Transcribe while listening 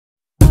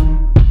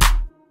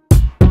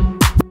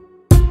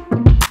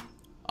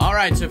All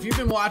right, so if you've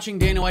been watching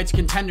Dana White's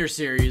Contender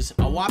series,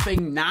 a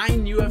whopping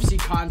 9 UFC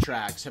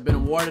contracts have been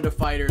awarded to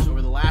fighters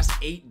over the last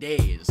 8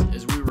 days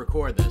as we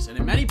record this. And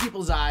in many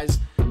people's eyes,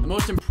 the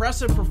most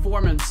impressive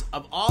performance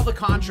of all the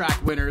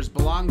contract winners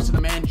belongs to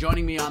the man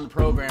joining me on the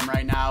program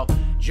right now,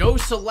 Joe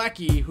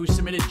Solecki, who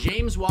submitted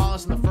James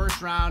Wallace in the first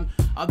round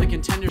of the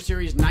Contender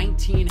Series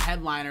 19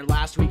 headliner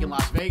last week in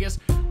Las Vegas.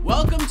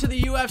 Welcome to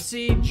the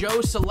UFC,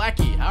 Joe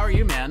Solecki. How are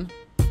you, man?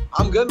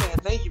 I'm good, man.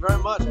 Thank you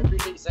very much. I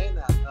appreciate you saying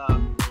that.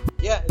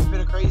 Yeah, it's been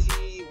a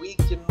crazy week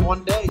in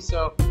one day,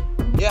 so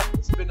yeah,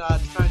 it's been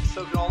just trying to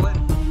soak it all in.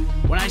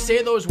 When I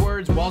say those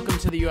words, welcome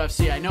to the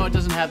UFC, I know it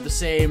doesn't have the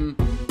same,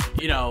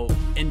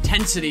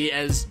 intensity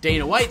as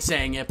Dana White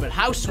saying it, but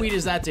how sweet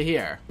is that to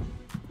hear?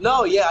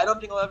 No, yeah, I don't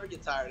think I'll ever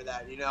get tired of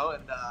that, and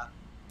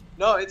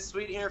no, it's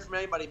sweet hearing from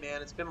anybody,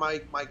 man. It's been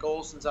my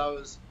goal since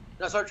I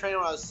started training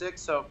when I was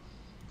 6, so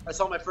I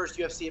saw my first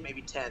UFC at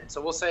maybe 10, so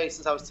we'll say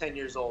since I was 10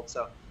 years old,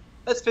 so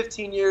that's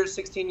 15 years,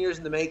 16 years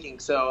in the making,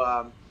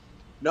 so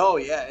no,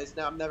 yeah,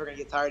 I'm never going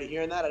to get tired of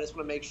hearing that. I just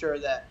want to make sure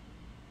that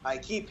I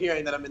keep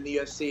hearing that I'm in the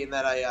UFC and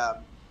that I,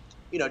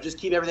 just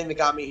keep everything that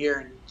got me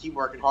here and keep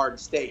working hard and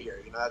stay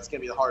here. That's going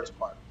to be the hardest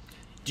part.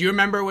 Do you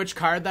remember which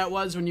card that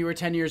was when you were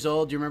 10 years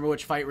old? Do you remember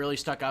which fight really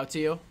stuck out to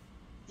you?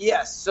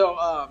 Yes.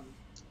 So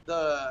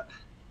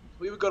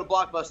we would go to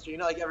Blockbuster,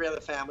 like every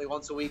other family,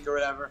 once a week or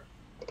whatever,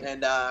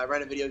 and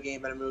rent a video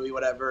game and a movie,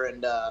 whatever.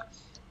 And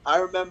I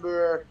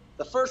remember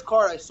the first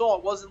card I saw,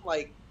 it wasn't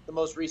like the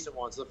most recent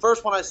one. So the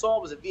first one I saw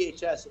was a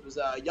VHS. It was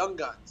Young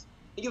Guns.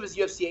 I think it was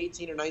UFC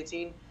 18 or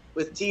 19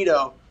 with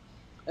Tito.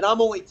 And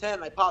I'm only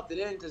 10. I popped it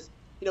in because,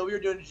 we were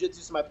doing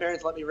jiu-jitsu, so my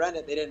parents let me rent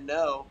it. They didn't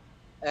know.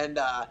 And,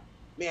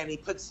 man, he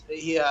puts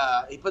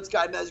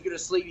Guy Mezger to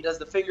sleep. He does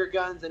the finger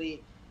guns, and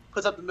he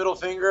puts up the middle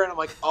finger. And I'm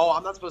like, oh,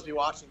 I'm not supposed to be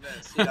watching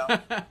this,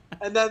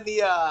 And then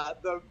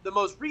the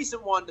most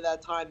recent one to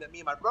that time that me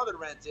and my brother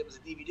rented, it was a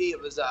DVD.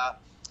 It was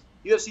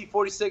UFC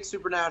 46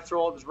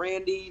 Supernatural. It was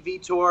Randy,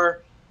 Vitor.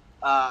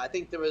 I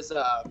think there was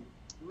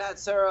Matt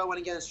Serra went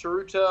against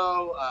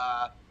Ceruto,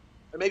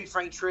 or maybe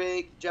Frank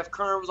Trigg. Jeff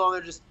Kern was on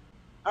there.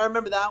 I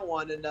remember that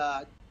one, and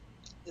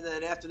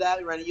then after that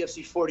we ran a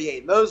UFC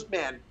 48. And those,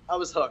 man, I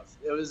was hooked.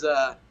 It was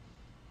a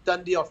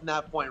done deal from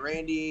that point.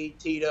 Randy,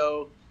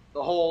 Tito,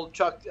 the whole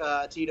Chuck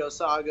Tito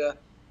saga,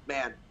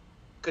 man,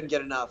 couldn't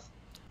get enough.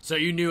 So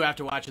you knew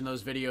after watching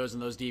those videos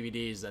and those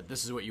DVDs that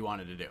this is what you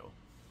wanted to do?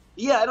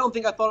 Yeah, I don't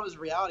think I thought it was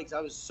reality because I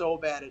was so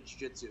bad at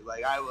jiu-jitsu.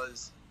 Like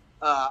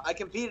I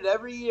competed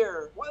every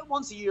year,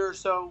 once a year or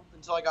so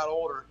until I got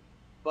older,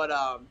 but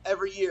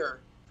every year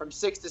from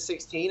 6 to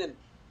 16. And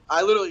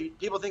I literally,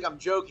 people think I'm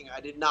joking, I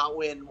did not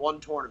win one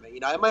tournament.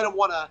 I might have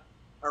won a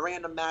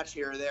random match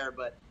here or there,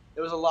 but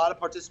there was a lot of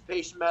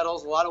participation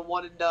medals, a lot of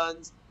one and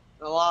dones,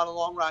 and a lot of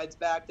long rides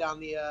back down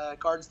the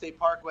Garden State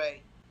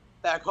Parkway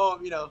back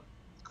home,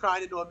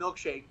 crying into a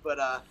milkshake.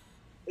 But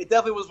it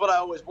definitely was what I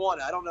always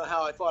wanted. I don't know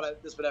how I thought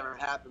this would ever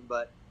happen,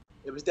 but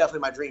it was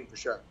definitely my dream for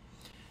sure.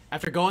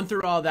 After going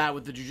through all that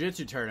with the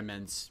jiu-jitsu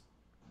tournaments,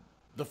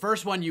 the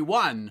first one you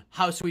won,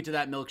 how sweet did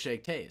that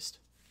milkshake taste?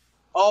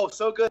 Oh,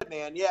 so good,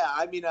 man. Yeah,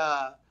 I mean,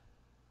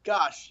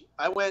 gosh,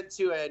 I went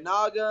to a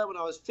Naga when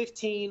I was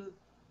 15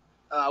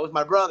 with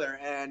my brother,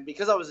 and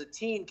because I was a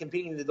teen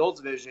competing in the adult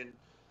division,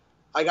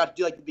 I got to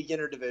do like the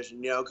beginner division,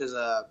 because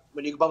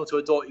when you bump into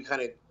adult, you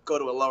kind of go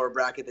to a lower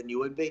bracket than you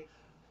would be.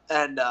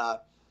 And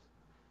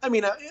I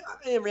mean,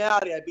 in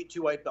reality, I beat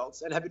 2 white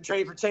belts and have been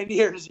training for 10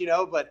 years,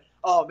 but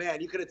oh man,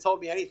 you could have told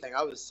me anything.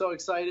 I was so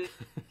excited.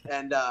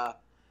 And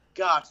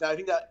gosh, I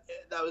think that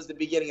was the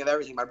beginning of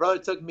everything. My brother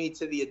took me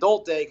to the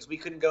adult day because we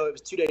couldn't go. It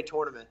was a 2-day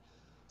tournament.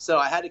 So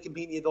I had to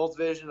compete in the adult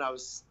division. I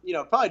was,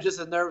 probably just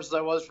as nervous as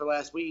I was for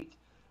last week.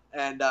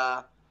 And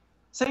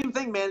same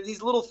thing, man.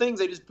 These little things,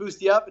 they just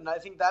boost you up. And I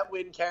think that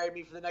win carried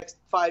me for the next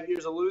 5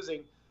 years of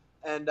losing.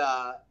 And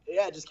yeah,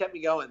 it just kept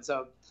me going.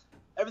 So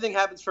everything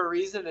happens for a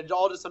reason. It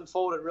all just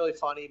unfolded really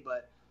funny,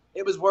 but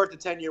it was worth the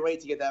 10-year wait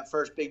to get that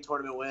first big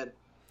tournament win.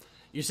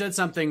 You said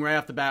something right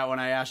off the bat when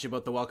I asked you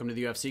about the welcome to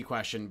the UFC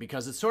question,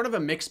 because it's sort of a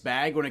mixed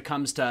bag when it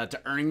comes to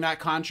earning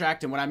that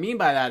contract. And what I mean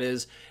by that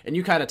is, and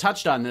you kind of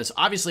touched on this,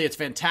 obviously it's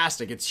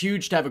fantastic. It's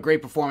huge to have a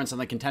great performance on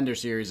the Contender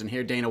Series and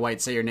hear Dana White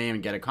say your name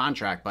and get a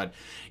contract. But,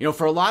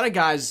 for a lot of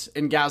guys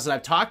and gals that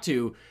I've talked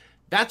to,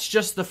 that's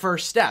just the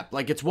first step.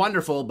 Like, it's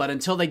wonderful, but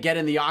until they get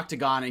in the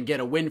Octagon and get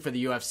a win for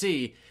the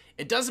UFC,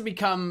 it doesn't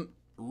become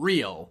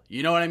real.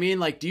 You know what I mean?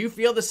 Like, do you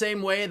feel the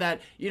same way that,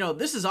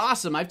 this is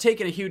awesome, I've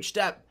taken a huge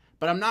step,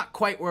 but I'm not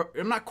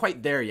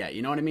quite there yet.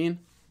 You know what I mean?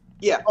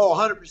 Yeah. Oh,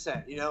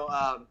 100%.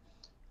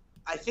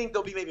 I think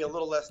there'll be maybe a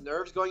little less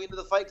nerves going into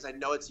the fight because I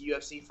know it's a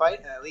UFC fight,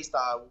 and at least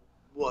I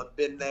will have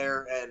been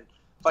there and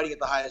fighting at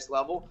the highest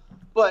level.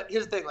 But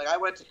here's the thing. Like, I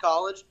went to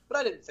college, but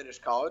I didn't finish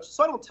college.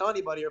 So I don't tell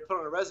anybody or put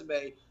on a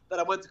resume that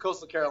I went to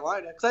Coastal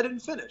Carolina because I didn't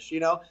finish,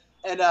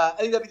 And I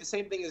think that'd be the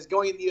same thing as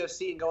going in the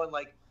UFC and going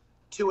like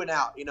 2 and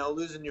out,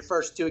 losing your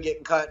first 2 and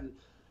getting cut. And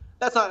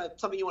that's not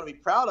something you want to be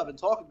proud of and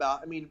talk about.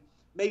 I mean,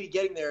 maybe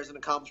getting there is an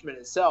accomplishment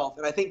itself.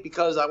 And I think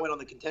because I went on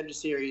the Contender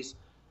Series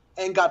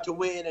and got to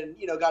win and,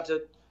 got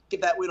to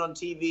get that win on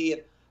TV,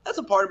 and that's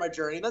a part of my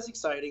journey. And that's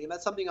exciting, and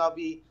that's something I'll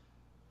be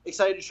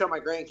excited to show my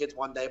grandkids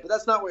one day. But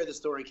that's not where the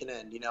story can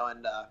end,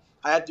 And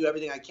I have to do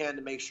everything I can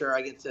to make sure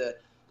I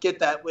get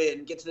that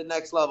win, get to the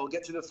next level,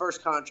 get through the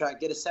first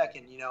contract, get a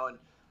second, And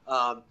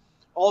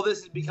all this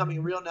is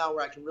becoming real now,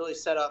 where I can really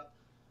set up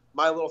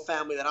my little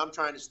family that I'm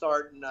trying to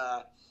start. And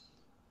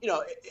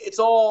it's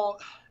all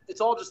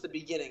just the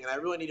beginning, and I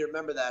really need to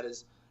remember that.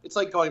 It's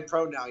like going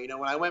pro now.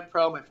 When I went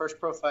pro, my first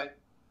pro fight,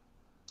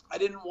 I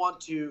didn't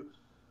want to.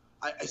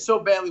 I so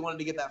badly wanted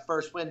to get that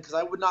first win, because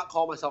I would not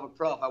call myself a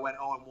pro if I went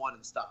 0-1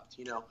 and stopped.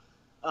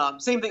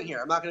 Same thing here.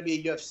 I'm not going to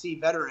be a UFC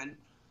veteran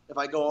if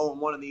I go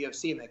 0-1 in the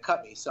UFC and they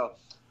cut me. So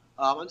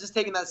I'm just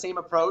taking that same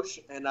approach,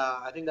 and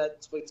I think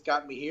that's what's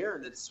got me here,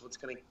 and it's what's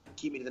going to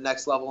keep me to the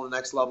next level and the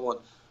next level, and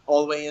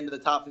all the way into the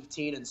top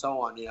 15 and so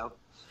on.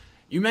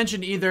 You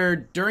mentioned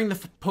either during the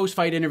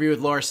post-fight interview with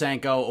Laura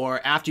Sanko or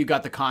after you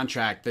got the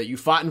contract that you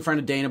fought in front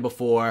of Dana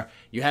before.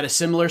 You had a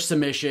similar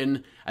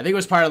submission. I think it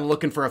was part of the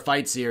Looking for a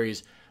Fight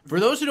series. For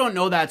those who don't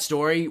know that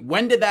story,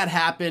 when did that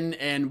happen,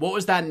 and what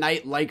was that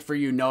night like for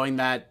you, knowing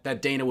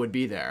that Dana would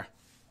be there?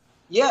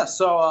 Yeah,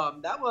 so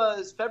that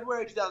was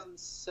February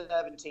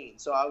 2017.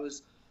 So I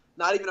was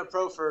not even a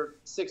pro for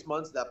 6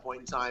 months at that point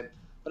in time.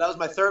 But that was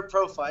my third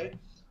pro fight.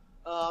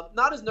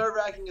 Not as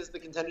nerve-wracking as the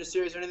Contender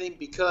series or anything,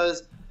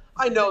 because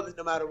I know that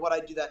no matter what I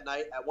do that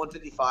night at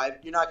 155,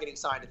 you're not getting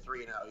signed at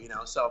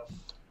 3-0, So,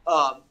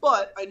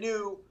 but I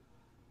knew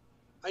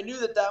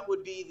that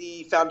would be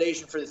the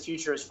foundation for the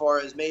future, as far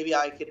as maybe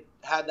I could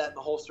have that in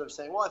the holster of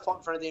saying, well, I fought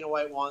in front of Dana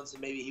White once,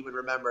 and maybe he would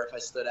remember if I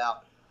stood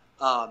out.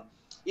 I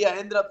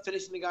ended up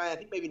finishing the guy, I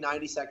think maybe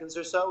 90 seconds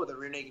or so, with a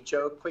rear naked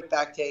choke, quick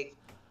back take.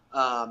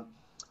 And,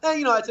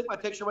 I took my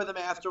picture with him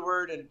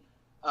afterward, and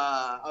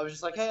I was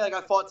just like, hey,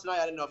 I fought tonight.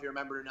 I didn't know if you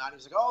remembered or not. And he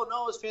was like, oh,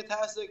 no, it was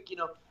fantastic.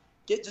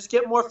 Just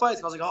get more fights.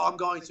 And I was like, oh, I'm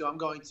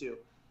going to.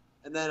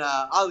 And then,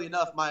 oddly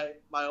enough, my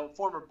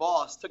former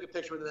boss took a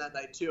picture with him that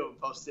night too and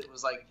posted it. It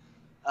was like,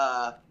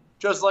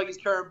 just like his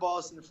current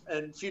boss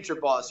and future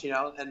boss,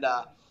 And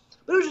but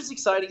it was just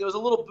exciting. It was a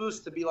little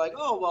boost to be like,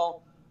 oh,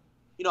 well,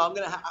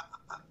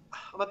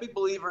 I'm a big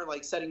believer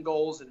in setting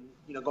goals and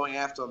going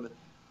after them, and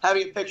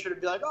having a picture to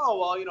be like, oh,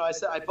 well,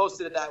 I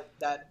posted it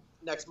that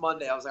next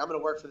Monday. I was like, I'm going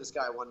to work for this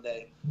guy one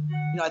day.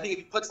 I think if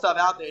you put stuff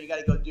out there, you got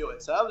to go do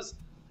it. So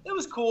it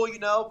was cool,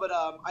 but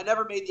I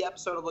never made the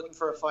episode of Looking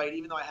for a Fight,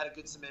 even though I had a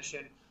good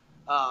submission.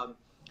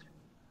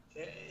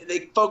 They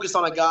focused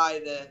on a guy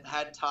that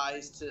had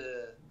ties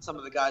to some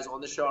of the guys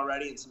on the show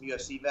already and some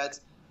UFC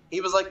vets.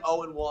 He was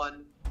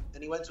 0-1,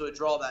 and he went to a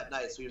draw that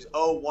night, so he was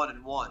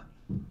 0-1-1.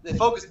 They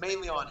focused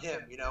mainly on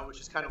him,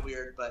 which is kind of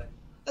weird, but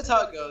that's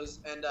how it goes.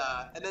 And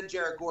then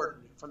Jared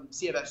Gordon from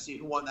CFFC,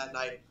 who won that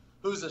night,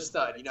 who's a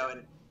stud,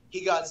 and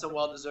he got some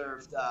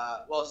well-deserved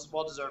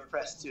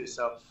press too.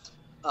 So,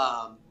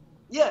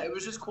 it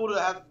was just cool to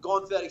have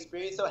gone through that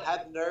experience, though.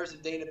 Had the nerves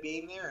of Dana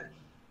being there,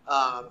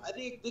 and I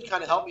think it did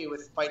kind of help me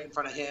with fighting in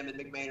front of him and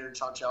McMahon and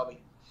Sean Shelby.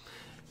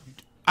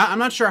 I'm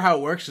not sure how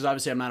it works, because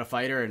obviously I'm not a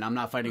fighter and I'm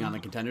not fighting on the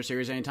Contender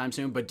series anytime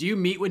soon, but do you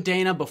meet with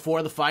Dana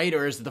before the fight,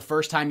 or is it the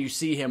first time you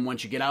see him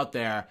once you get out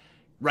there,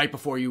 right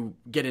before you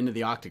get into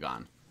the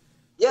Octagon?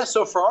 Yeah,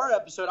 so for our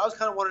episode, I was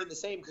kind of wondering the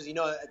same, because,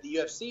 at the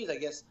UFCs, I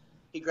guess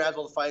he grabs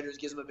all the fighters,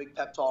 gives them a big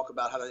pep talk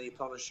about how they need to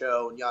put on a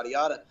show and yada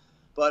yada.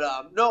 But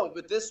no,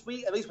 with this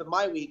week, at least with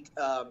my week,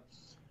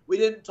 we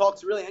didn't talk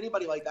to really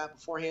anybody like that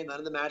beforehand, none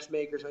of the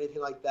matchmakers or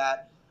anything like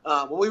that.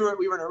 When we were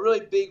in a really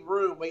big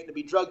room waiting to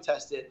be drug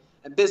tested,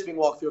 and Bisping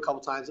walked through a couple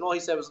times, and all he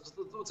said was,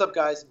 "What's up,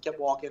 guys?" and kept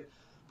walking.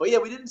 But yeah,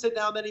 we didn't sit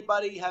down with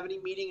anybody, have any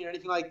meeting or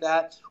anything like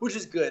that, which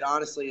is good,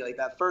 honestly.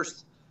 That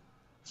first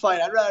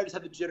fight, I'd rather just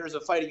have the jitters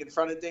of fighting in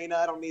front of Dana.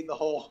 I don't need the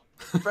whole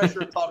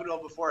pressure of talking to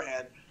him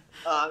beforehand.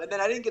 And then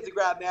I didn't get to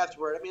grab him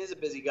afterward. I mean, he's a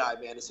busy guy,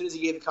 man. As soon as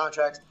he gave the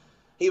contracts,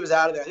 he was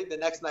out of there. I think the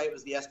next night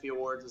was the ESPY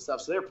Awards and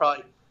stuff, so they're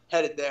probably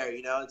headed there.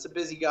 It's a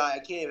busy guy. I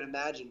can't even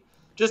imagine.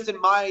 Just in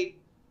my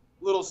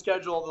little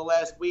schedule the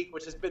last week,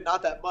 which has been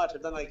not that much,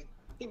 I've done I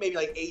think maybe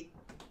 8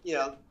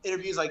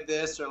 interviews like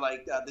this, or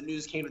the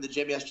news came to the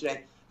gym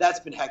yesterday. That's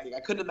been hectic. I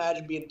couldn't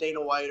imagine being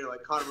Dana White or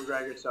Conor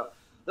McGregor. So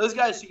those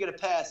guys should get a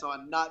pass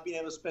on not being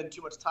able to spend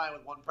too much time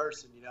with one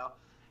person.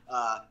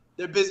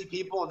 They're busy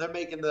people, and they're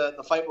making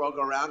the fight world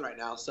go around right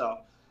now. So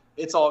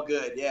it's all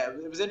good. Yeah,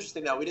 it was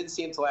interesting though. We didn't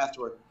see him until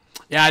afterward.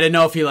 Yeah, I didn't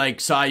know if he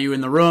saw you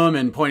in the room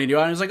and pointed you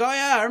out. And he was like, "Oh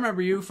yeah, I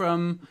remember you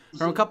from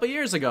a couple of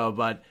years ago."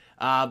 But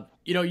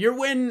your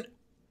win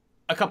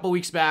a couple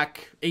weeks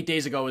back, 8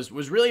 days ago,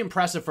 was really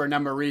impressive for a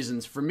number of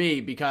reasons for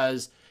me,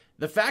 because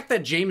the fact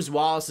that James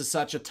Wallace is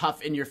such a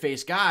tough,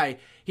 in-your-face guy,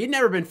 he'd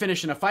never been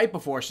finished in a fight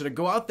before. So to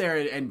go out there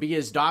and be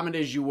as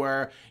dominant as you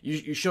were,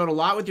 you showed a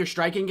lot with your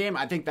striking game.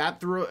 I think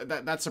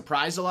that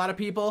surprised a lot of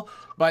people.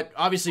 But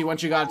obviously,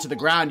 once you got to the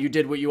ground, you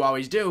did what you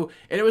always do.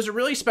 And it was a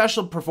really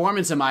special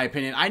performance, in my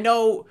opinion. I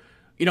know,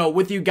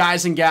 with you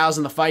guys and gals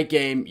in the fight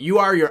game, you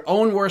are your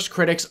own worst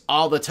critics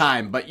all the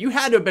time. But you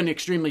had to have been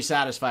extremely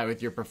satisfied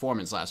with your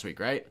performance last week,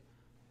 right?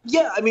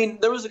 Yeah, I mean,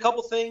 there was a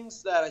couple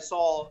things that I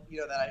saw,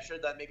 that I should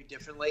have done maybe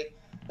differently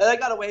that I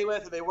got away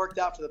with, and they worked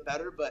out for the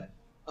better. But,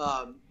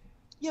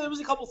 yeah, it was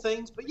a couple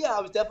things, but yeah,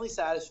 I was definitely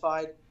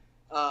satisfied.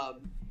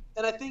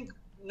 And I think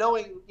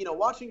knowing,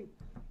 watching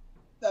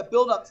that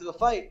build up to the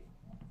fight,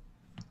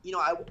 the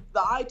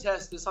eye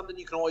test is something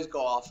you can always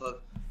go off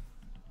of.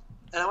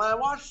 And when I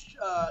watched,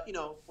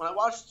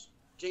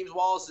 James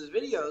Wallace's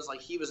videos,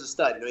 like, he was a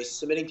stud. He's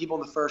submitting people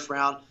in the first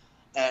round,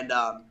 and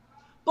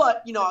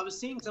but I was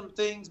seeing some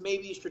things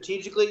maybe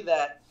strategically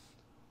that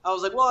I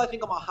was like, well, I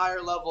think I'm a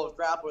higher level of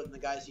grappler than the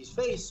guys he's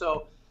faced,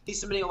 so he's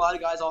submitting a lot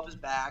of guys off his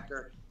back,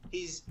 or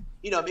he's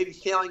maybe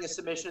failing a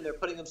submission, they're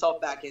putting themselves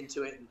back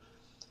into it. And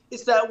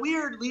it's that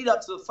weird lead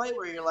up to the fight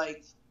where you're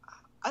like,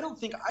 I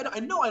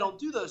know I don't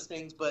do those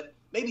things, but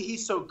maybe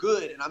he's so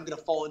good and I'm going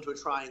to fall into a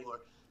triangle, or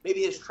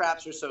maybe his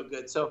traps are so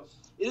good. So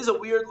it is a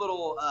weird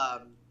little,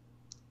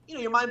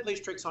 your mind plays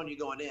tricks on you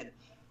going in.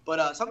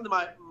 But something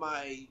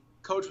my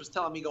coach was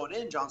telling me going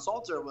in, John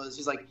Salter,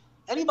 he's like,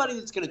 anybody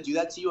that's going to do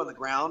that to you on the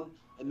ground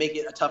and make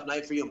it a tough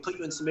night for you and put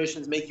you in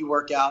submissions, make you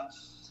work out,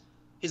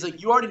 he's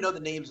like, you already know the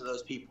names of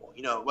those people,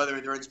 whether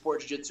they're in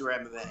sports, jiu-jitsu, or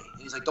MMA.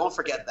 And he's like, don't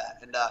forget that.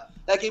 And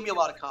that gave me a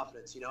lot of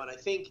confidence, and I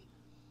think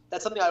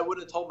that's something I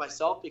wouldn't have told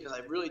myself, because I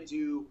really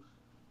do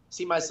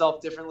see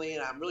myself differently,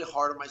 and I'm really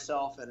hard on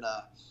myself. And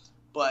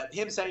but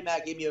him saying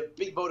that gave me a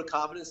big vote of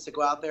confidence to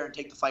go out there and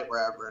take the fight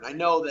wherever. And I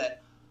know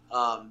that,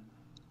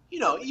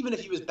 even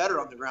if he was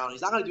better on the ground,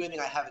 he's not going to do anything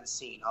I haven't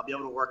seen. I'll be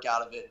able to work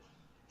out of it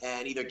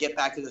and either get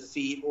back to the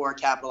feet or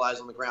capitalize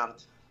on the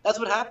ground. That's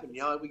what happened.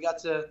 We got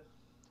to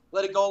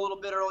let it go a little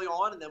bit early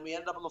on, and then we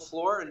ended up on the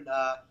floor. And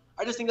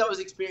I just think that was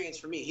experience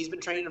for me. He's been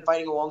training and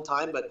fighting a long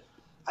time, but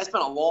I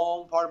spent a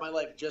long part of my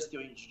life just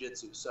doing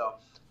jiu-jitsu. So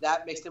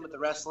that mixed in with the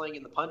wrestling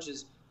and the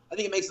punches, I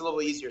think it makes it a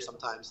little easier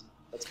sometimes.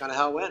 That's kind of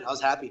how it went. I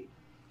was happy.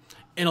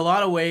 In a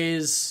lot of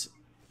ways,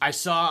 I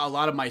saw a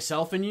lot of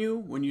myself in you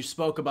when you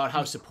spoke about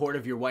how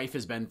supportive your wife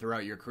has been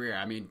throughout your career.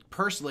 I mean,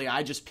 personally,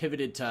 I just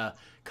pivoted to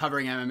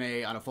covering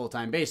MMA on a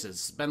full-time basis.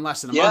 It's been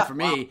less than a month for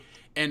me. Wow.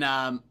 And,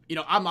 I'm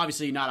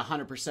obviously not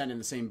 100% in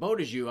the same boat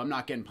as you. I'm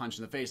not getting punched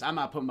in the face. I'm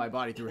not putting my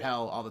body through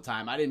hell all the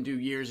time. I didn't do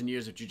years and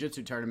years of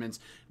jiu-jitsu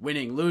tournaments,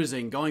 winning,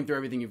 losing, going through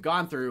everything you've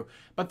gone through.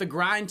 But the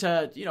grind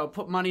to,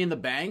 put money in the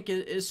bank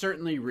is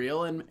certainly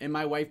real. And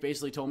my wife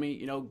basically told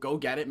me, go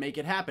get it, make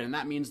it happen. And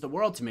that means the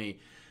world to me.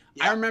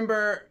 Yeah. I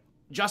remember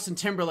Justin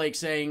Timberlake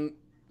saying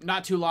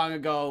not too long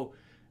ago,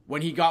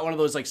 when he got one of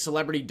those like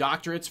celebrity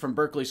doctorates from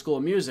Berklee School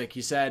of Music,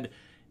 he said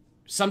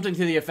something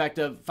to the effect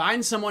of,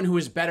 find someone who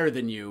is better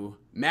than you,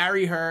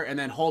 marry her, and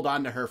then hold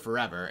on to her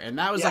forever. And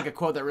that was like a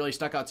quote that really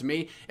stuck out to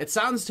me. It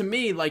sounds to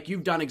me like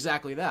you've done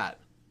exactly that.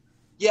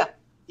 Yeah.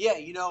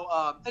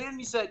 And then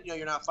you said,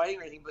 you're not fighting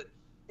or anything, but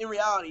in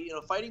reality,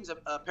 fighting's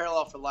a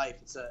parallel for life.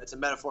 It's a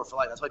metaphor for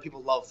life. That's why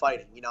people love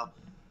fighting.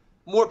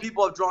 More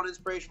people have drawn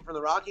inspiration from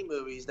the Rocky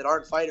movies that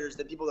aren't fighters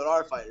than people that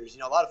are fighters.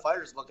 A lot of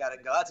fighters look at it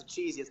and go, that's a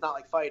cheesy. It's not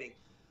like fighting.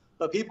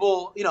 But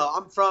people,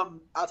 I'm from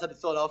outside the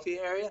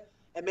Philadelphia area,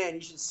 and man,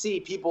 you should see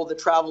people that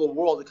travel the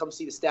world to come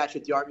see the statue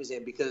at the Art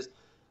Museum, because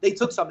they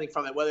took something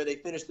from it, whether they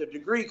finished their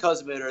degree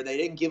because of it or they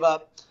didn't give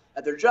up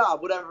at their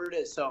job, whatever it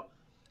is. So,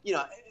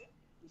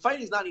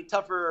 fighting's not any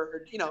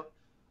tougher.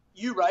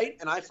 You write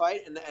and I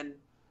fight, and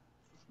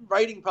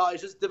writing probably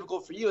is just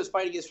difficult for you as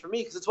fighting is for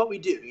me, because it's what we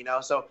do.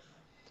 So.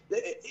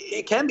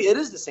 It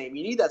is the same.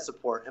 You need that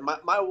support. And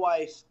my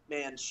wife,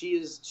 man,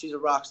 she's a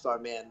rock star,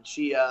 man.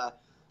 She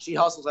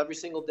hustles every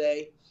single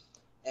day.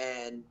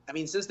 And I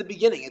mean, since the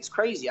beginning, it's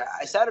crazy.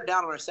 I sat her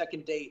down on our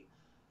second date,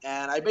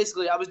 and I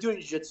was doing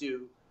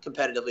jiu-jitsu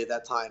competitively at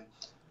that time.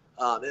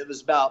 It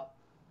was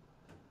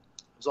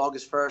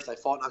August 1st. I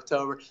fought in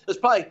October. It was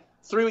probably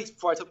 3 weeks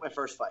before I took my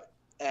first fight.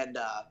 And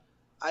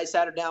I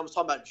sat her down, was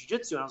talking about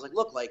jiu-jitsu, and I was like,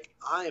 look, like,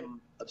 I'm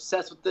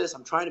obsessed with this.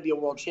 I'm trying to be a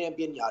world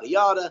champion, yada,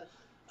 yada.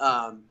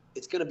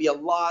 It's going to be a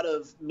lot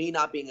of me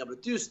not being able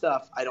to do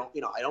stuff. I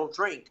don't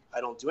drink. I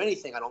don't do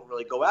anything. I don't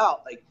really go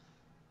out. Like,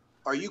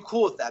 are you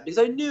cool with that? Because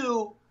I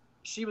knew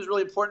she was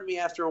really important to me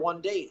after one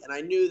date. And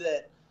I knew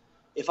that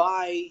if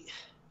I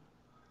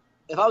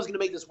was going to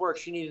make this work,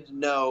 she needed to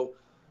know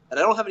that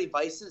I don't have any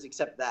vices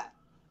except that,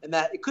 and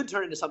that it could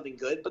turn into something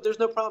good, but there's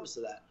no promise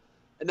to that.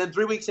 And then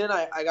 3 weeks in,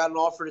 I got an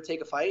offer to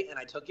take a fight, and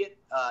I took it,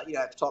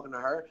 after talking to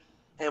her,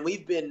 and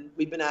we've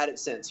been at it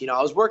since.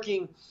 I was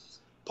working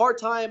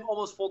part-time,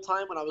 almost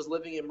full-time when I was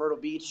living in Myrtle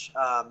Beach,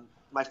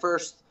 my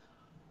first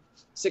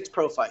 6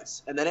 pro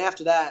fights. And then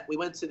after that, we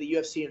went to the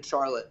UFC in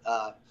Charlotte,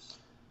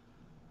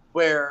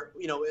 where,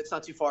 it's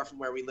not too far from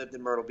where we lived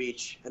in Myrtle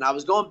Beach. And I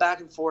was going back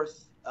and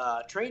forth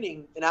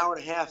training an hour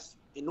and a half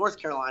in North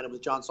Carolina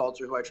with John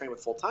Salter, who I train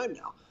with full-time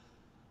now.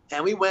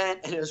 And we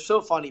went, and it was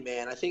so funny,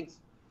 man. I think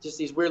just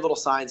these weird little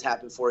signs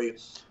happen for you.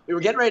 We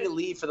were getting ready to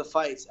leave for the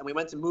fights, and we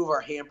went to move our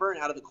hamper,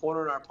 and out of the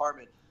corner in our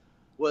apartment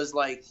was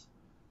like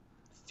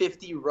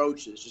 50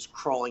 roaches just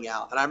crawling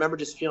out. And I remember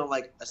just feeling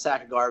like a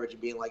sack of garbage and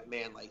being like,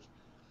 man, like,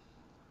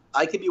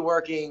 I could be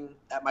working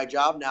at my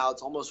job now.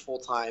 It's almost full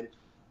time,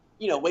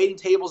 waiting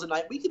tables at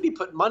night. We could be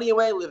putting money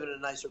away, living in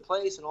a nicer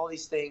place and all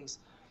these things.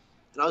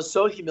 And I was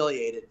so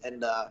humiliated.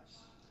 And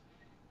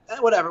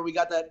whatever, we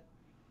got that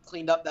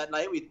cleaned up that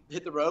night. We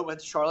hit the road, went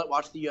to Charlotte,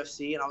 watched the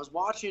UFC. And I was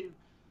watching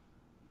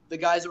the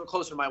guys that were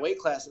closer to my weight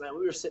class, and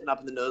we were sitting up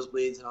in the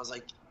nosebleeds, and I was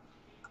like,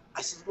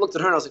 I looked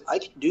at her and I was like, I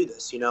can do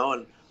this,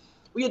 and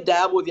we had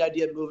dabbled with the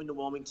idea of moving to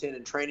Wilmington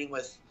and training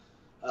with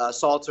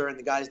Salter and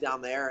the guys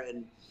down there,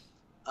 and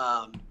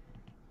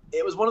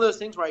it was one of those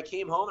things where I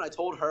came home and I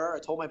told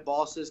my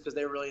bosses, because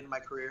they were really into my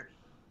career,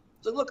 I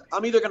was like, look,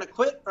 I'm either going to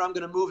quit or I'm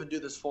going to move and do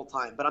this full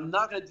time, but I'm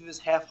not going to do this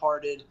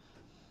half-hearted.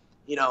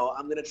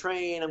 I'm going to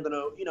train. I'm going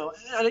to,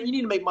 you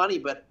need to make money,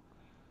 but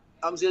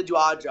I'm going to do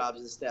odd jobs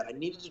instead. I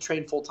needed to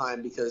train full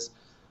time because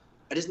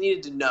I just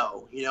needed to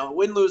know,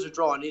 win, lose, or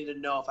draw. I needed to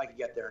know if I could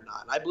get there or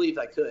not. And I believed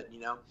I could,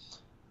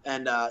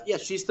 And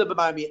she stood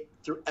by me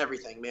through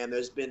everything, man.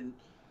 It's been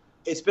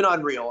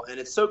unreal, and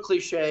it's so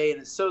cliche,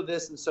 and it's so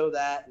this and so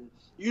that. And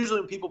usually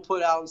when people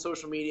put out on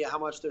social media how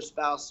much their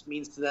spouse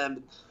means to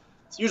them,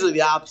 it's usually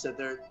the opposite.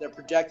 They're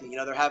projecting,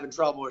 they're having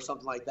trouble or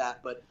something like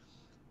that. But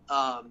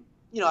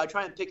I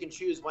try and pick and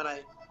choose when I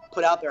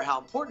put out there how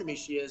important to me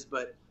she is,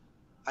 but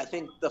I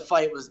think the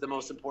fight was the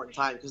most important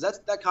time, because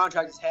that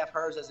contract is half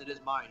hers as it is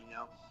mine.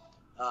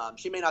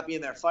 She may not be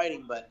in there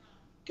fighting, but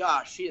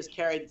gosh, she has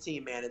carried the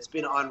team, man. It's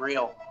been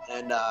unreal,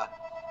 and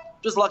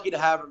just lucky to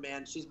have her,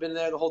 man. She's been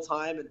there the whole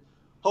time, and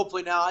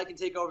hopefully now I can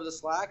take over the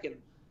slack and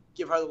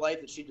give her the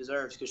life that she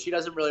deserves, because she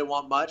doesn't really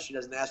want much. She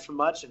doesn't ask for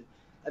much, and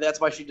that's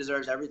why she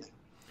deserves everything.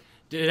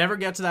 Did it ever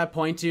get to that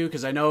point too?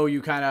 Because I know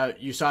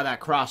you saw that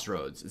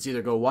crossroads. It's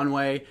either go one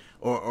way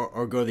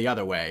or go the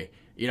other way.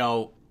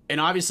 And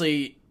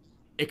obviously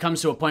it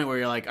comes to a point where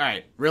you're like, all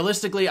right,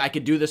 realistically, I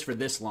could do this for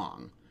this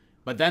long,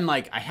 but then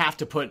I have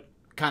to put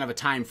kind of a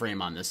time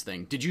frame on this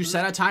thing. Did you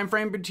set a time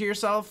frame to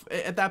yourself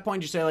at that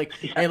point? Did you say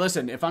hey,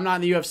 listen, if I'm not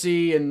in the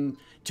UFC in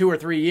 2 or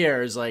 3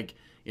 years,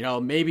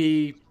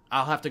 maybe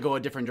I'll have to go a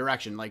different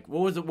direction.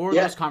 What were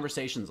those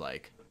conversations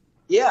like?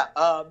 Yeah.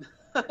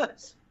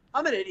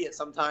 I'm an idiot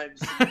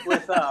sometimes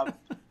with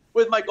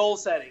my goal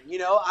setting.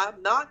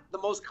 I'm not the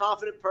most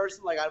confident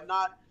person. I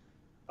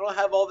don't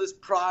have all this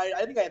pride.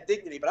 I think I have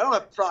dignity, but I don't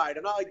have pride.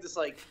 I'm not this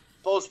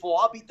boastful,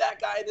 I'll beat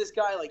that guy, this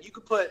guy. You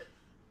could put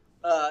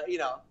a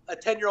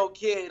 10-year-old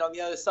kid on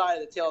the other side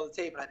of the tail of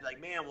the tape, and I'd be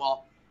like, man,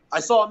 well, I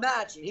saw a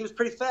match and he was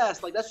pretty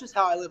fast. That's just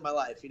how I live my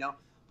life, But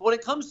when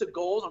it comes to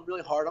goals, I'm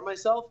really hard on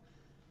myself.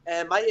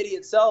 And my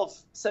idiot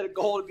self set a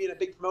goal to be in a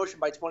big promotion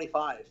by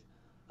 25.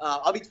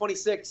 I'll be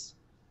 26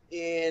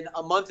 in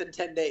a month and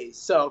 10 days.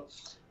 So,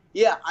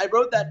 yeah, I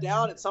wrote that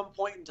down at some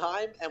point in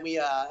time, and we,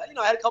 I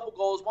had a couple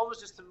goals. One was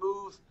just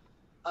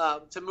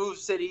to move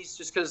cities,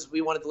 just because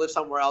we wanted to live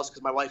somewhere else,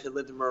 because my wife had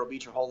lived in Myrtle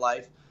Beach her whole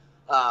life.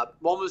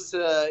 One was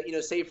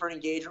to, save for an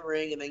engagement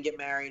ring and then get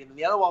married, and then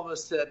the other one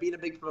was to be in a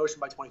big promotion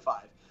by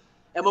 25.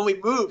 And when we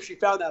moved, she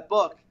found that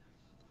book,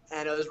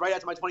 and it was right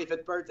after my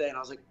 25th birthday, and I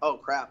was like, oh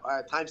crap, all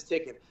right, time's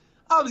ticking.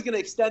 I was going to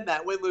extend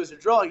that win, lose, or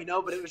draw,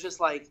 but it was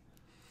just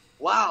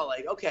wow,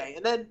 okay.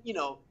 And then,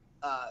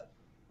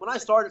 when I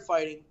started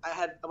fighting,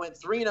 I went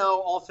 3-0,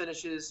 all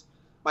finishes.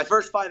 My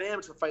first 5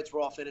 amateur fights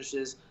were all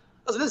finishes.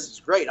 I was like, this is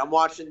great. I'm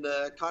watching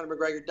the Conor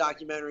McGregor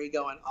documentary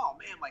going, oh,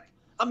 man,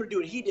 I'm going to do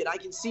what he did. I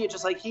can see it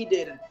just like he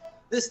did, and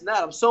this and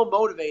that. I'm so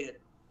motivated.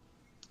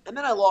 And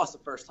then I lost the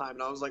first time,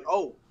 and I was like,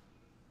 oh,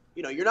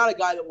 you're not a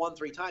guy that won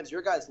 3 times.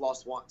 You're a guy that's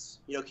lost once.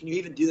 Can you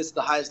even do this at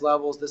the highest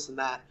levels, this and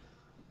that?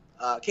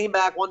 Came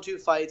back, won 2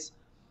 fights,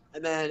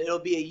 and then it'll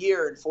be a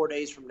year and 4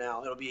 days from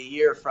now. It'll be a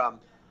year from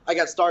I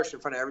got starched in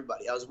front of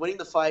everybody. I was winning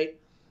the fight,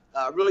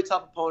 really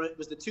tough opponent. It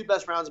was the 2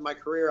 best rounds of my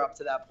career up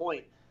to that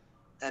point.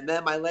 And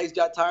then my legs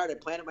got tired. I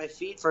planted my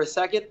feet for a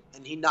second,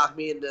 and he knocked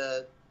me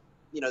into,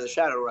 the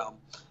shadow realm.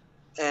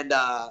 And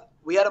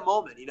we had a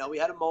moment. We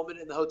had a moment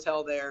in the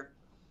hotel there.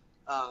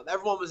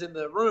 Everyone was in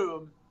the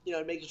room,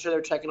 making sure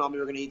they're checking on me. We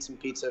were going to eat some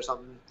pizza or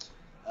something,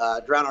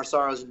 drown our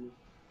sorrows in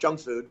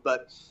junk food.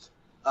 But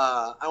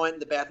I went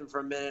in the bathroom for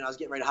a minute. I was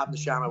getting ready to hop in the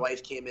shower. My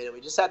wife came in, and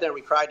we just sat there and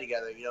we cried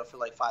together, for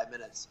 5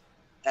 minutes.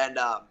 And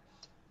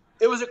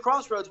it was a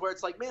crossroads where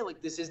it's man,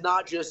 this is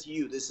not just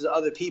you. This is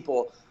other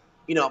people.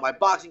 My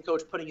boxing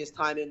coach putting his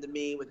time into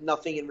me with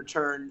nothing in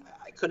return.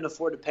 I couldn't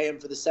afford to pay him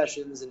for the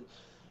sessions. And,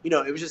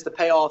 it was just the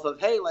payoff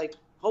of, hey,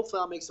 hopefully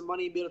I'll make some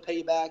money and be able to pay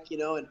you back,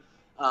 and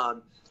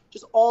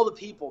just all the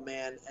people,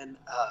 man. And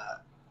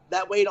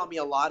that weighed on me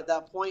a lot at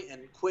that point.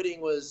 And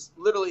quitting was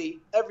literally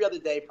every other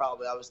day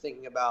probably. I was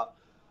thinking about,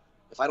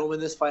 if I don't win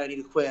this fight, I need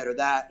to quit or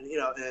that,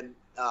 and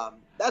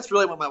that's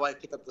really when my wife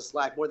picked up the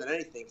slack more than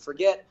anything.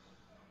 Forget,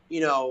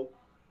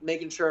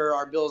 making sure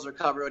our bills are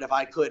covered if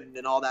I couldn't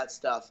and all that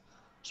stuff.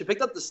 She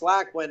picked up the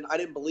slack when I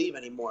didn't believe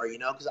anymore,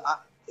 because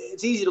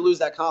it's easy to lose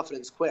that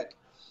confidence quick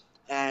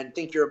and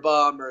think you're a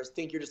bum or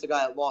think you're just a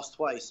guy that lost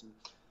twice. And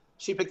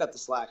she picked up the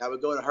slack. I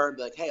would go to her and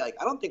be like, hey, I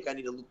don't think I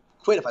need to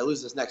quit if I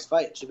lose this next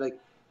fight. She'd be like,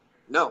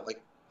 no,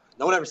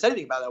 no one ever said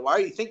anything about that. Why are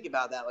you thinking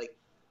about that?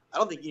 I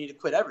don't think you need to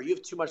quit ever. You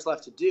have too much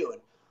left to do.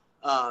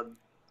 And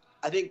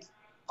I think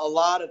a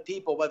lot of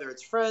people, whether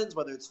it's friends,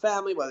 whether it's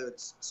family, whether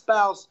it's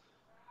spouse,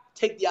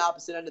 take the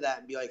opposite end of that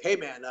and be like, hey,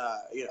 man,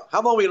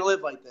 how long are we going to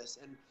live like this?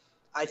 And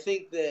I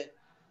think that,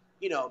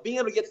 being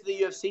able to get to the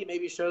UFC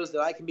maybe shows that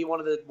I can be one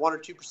of the 1 or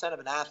 2% of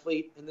an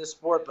athlete in this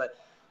sport. But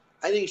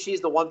I think she's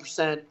the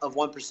 1% of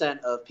 1%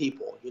 of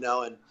people,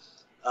 and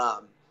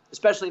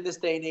especially in this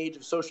day and age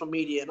of social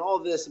media and all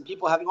this, and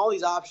people having all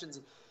these options,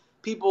 and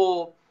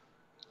people,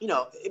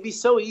 it'd be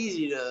so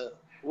easy to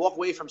walk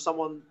away from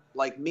someone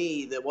like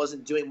me that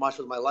wasn't doing much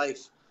with my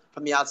life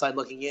from the outside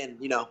looking in,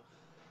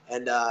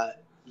 and I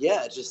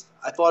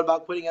thought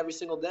about quitting every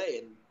single day,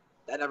 and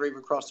that never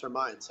even crossed her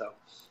mind. So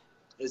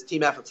it was a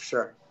team effort for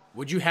sure.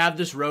 Would you have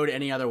this road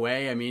any other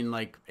way? I mean,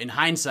 like in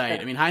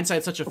hindsight,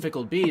 hindsight's such a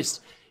fickle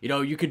beast.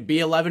 You could be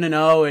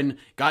 11-0 and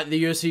got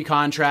the UFC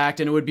contract,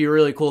 and it would be a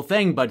really cool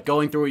thing. But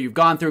going through what you've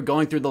gone through,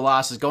 going through the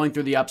losses, going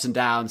through the ups and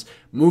downs,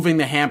 moving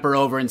the hamper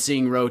over and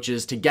seeing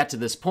roaches to get to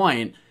this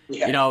point,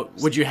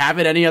 would you have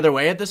it any other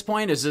way at this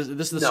point? This is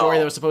the story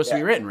that was supposed to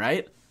be written,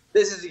 right?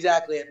 This is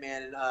exactly it,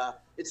 man. And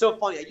it's so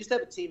funny. I used to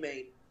have a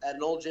teammate at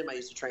an old gym I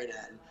used to train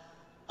at. And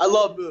I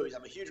love movies.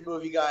 I'm a huge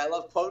movie guy. I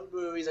love quoting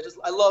movies.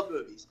 I love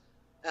movies.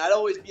 And I'd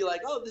always be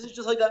like, oh, this is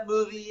just like that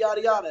movie,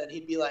 yada, yada. And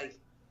he'd be like,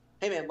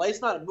 hey, man,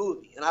 life's not a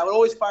movie. And I would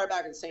always fire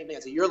back in the same thing.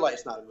 I'd say, your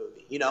life's not a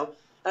movie, And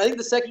I think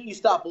the second you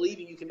stop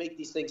believing you can make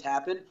these things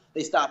happen,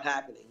 they stop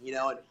happening,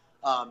 And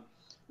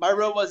my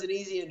road wasn't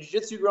easy in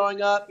jiu-jitsu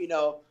growing up,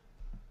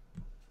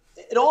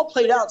 It all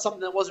played out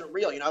something that wasn't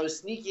real. I was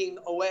sneaking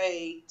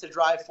away to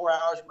drive 4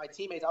 hours with my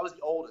teammates. I was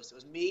the oldest. It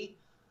was me,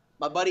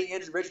 my buddy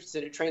Andrew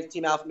Richardson, who trains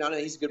Team Alpha Mountain.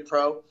 He's a good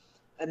pro.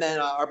 And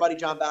then our buddy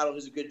John Battle,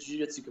 who's a good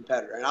jiu-jitsu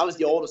competitor. And I was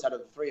the oldest out of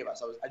the three of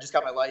us. I just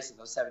got my license.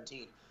 I was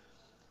 17.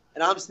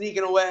 And I'm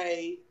sneaking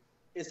away.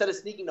 Instead of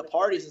sneaking to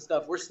parties and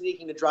stuff, we're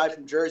sneaking to drive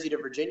from Jersey to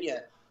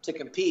Virginia to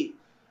compete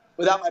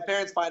without my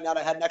parents finding out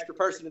I had an extra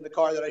person in the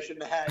car that I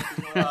shouldn't have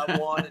had.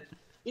 One.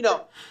 And,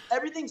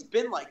 everything's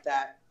been like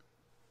that.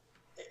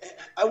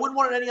 I wouldn't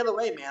want it any other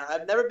way, man.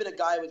 I've never been a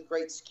guy with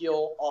great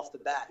skill off the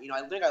bat.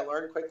 I think I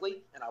learn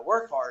quickly and I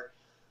work hard.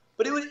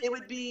 But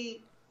it'd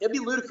be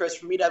ludicrous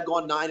for me to have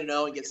gone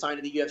 9-0 and get signed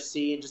to the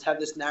UFC and just have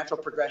this natural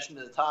progression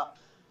to the top.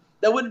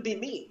 That wouldn't be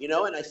me,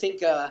 And I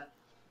think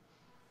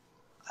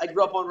I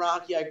grew up on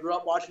Rocky. I grew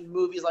up watching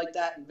movies like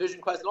that and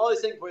Vision Quest and all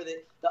these things where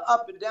the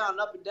up and down and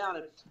up and down.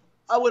 And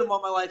I wouldn't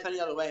want my life any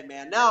other way,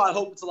 man. Now I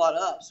hope it's a lot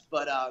of ups.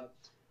 But, I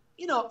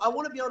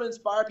want to be able to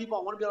inspire people.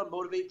 I want to be able to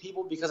motivate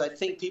people because I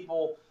think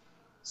people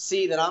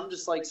see that I'm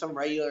just like some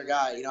regular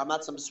guy. I'm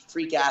not some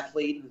freak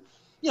athlete. And,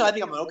 I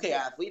think I'm an okay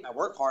athlete and I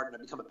work hard and I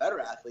become a better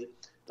athlete.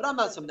 But I'm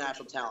not some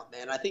natural talent,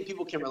 man. I think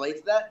people can relate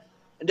to that.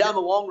 And down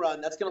the long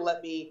run, that's going to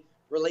let me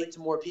relate to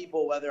more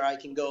people, whether I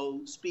can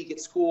go speak at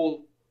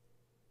school.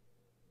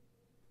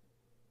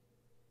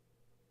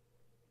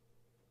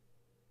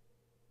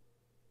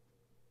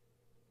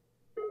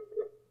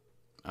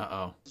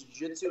 Uh-oh.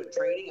 Jiu-jitsu and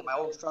training, and my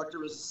old instructor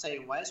was the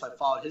same way, so I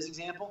followed his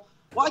example.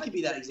 Well, I can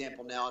be that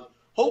example now, and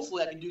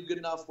hopefully I can do good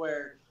enough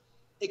where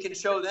it can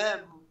show them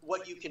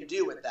what you can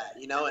do with that,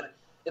 And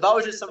if I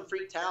was just some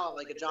freak talent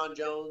like a John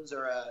Jones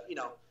or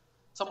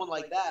someone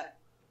like that,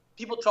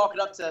 people chalk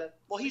it up to,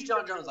 well, he's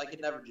John Jones. I could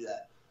never do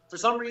that. For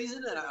some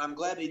reason, and I'm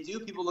glad they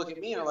do, people look at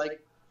me and are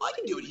like, well, I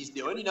can do what he's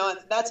doing, And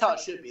that's how it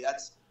should be.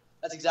 That's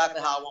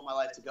exactly how I want my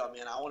life to go,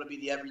 man. I want to be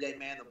the everyday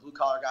man, the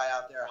blue-collar guy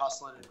out there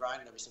hustling and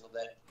grinding every single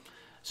day.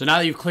 So now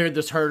that you've cleared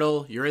this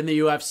hurdle, you're in the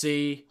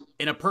UFC.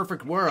 In a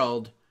perfect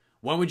world,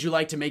 when would you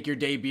like to make your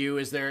debut?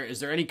 Is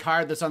there any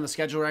card that's on the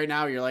schedule right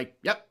now? You're like,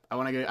 yep, I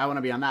want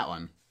to be on that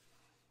one.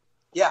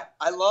 Yeah,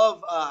 I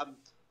love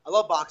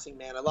boxing,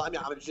 man. I'm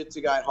a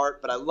jiu-jitsu guy at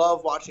heart, but I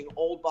love watching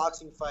old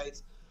boxing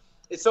fights.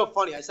 It's so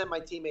funny. I send my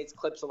teammates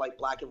clips of like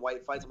black and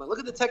white fights. I'm like, look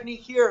at the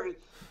technique here.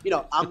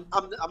 I'm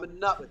a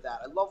nut with that.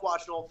 I love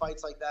watching old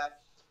fights like that.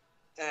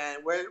 And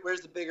where's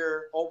the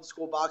bigger old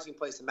school boxing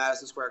place in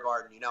Madison Square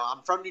Garden?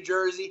 I'm from New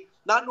Jersey,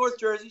 not North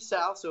Jersey,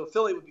 South, so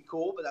Philly would be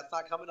cool, but that's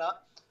not coming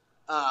up.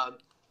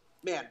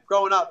 Man,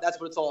 growing up, that's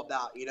what it's all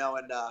about, and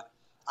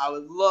I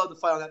would love to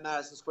fight on that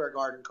Madison Square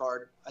Garden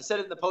card. I said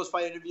it in the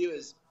post-fight interview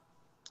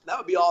that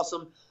would be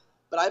awesome,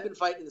 but I've been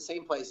fighting in the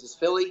same places,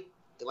 Philly,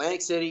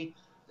 Atlantic City,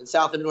 and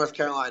South and North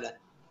Carolina.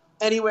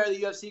 Anywhere the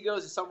UFC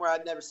goes is somewhere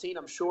I've never seen,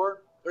 I'm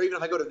sure, or even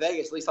if I go to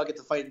Vegas, at least I'll get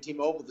to fight in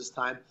T-Mobile this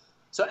time.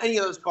 So any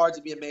of those cards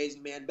would be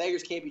amazing, man.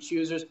 Beggars can't be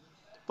choosers.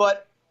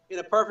 But in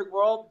a perfect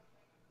world,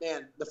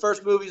 man, the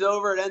first movie's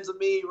over. It ends with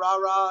me,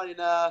 rah-rah, in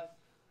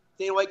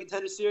Dana White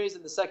Contender Series.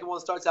 And the second one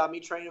starts out me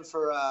training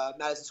for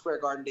Madison Square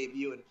Garden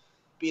debut and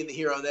being the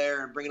hero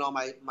there and bringing all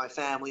my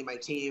family, my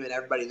team, and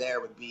everybody there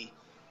would be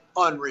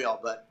unreal.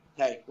 But,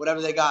 hey, whatever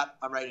they got,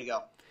 I'm ready to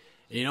go.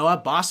 You know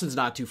what? Boston's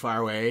not too far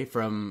away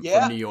from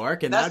New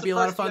York, and that'd be a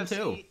lot of fun,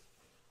 too.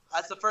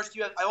 That's the first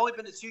UFC. I've only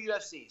been to 2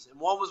 UFCs, and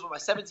one was with my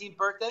 17th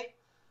birthday.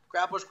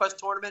 Grappler's Quest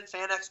tournament,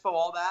 Fan Expo,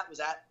 all that was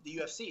at the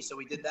UFC. So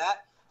we did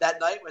that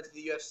night, went to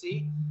the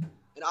UFC.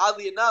 And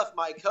oddly enough,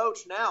 my coach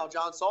now,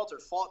 John Salter,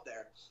 fought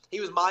there.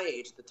 He was my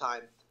age at the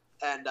time.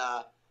 And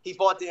he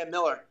fought Dan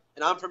Miller.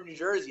 And I'm from New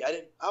Jersey.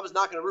 I was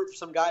not going to root for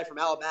some guy from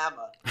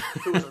Alabama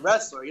who was a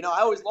wrestler.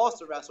 I always lost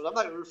to wrestlers. I'm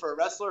not going to root for a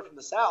wrestler from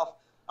the South.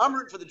 I'm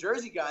rooting for the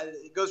Jersey guy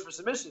that goes for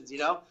submissions,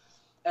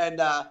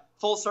 And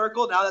full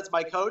circle, now that's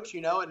my coach,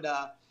 and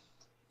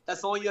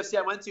that's the only UFC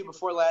I went to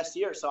before last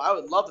year. So I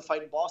would love to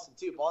fight in Boston,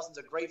 too. Boston's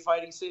a great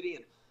fighting city,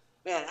 and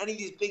man, any of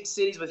these big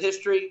cities with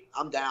history,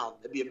 I'm down.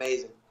 It'd be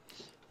amazing.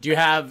 Do you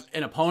have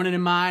an opponent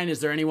in mind? Is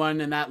there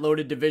anyone in that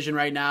loaded division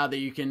right now that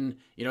you can,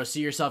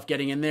 see yourself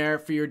getting in there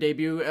for your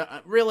debut?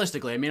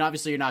 Realistically, I mean,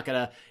 obviously you're not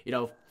going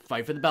to,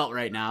 fight for the belt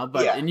right now,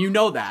 but and you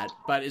know that.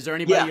 But is there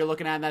anybody you're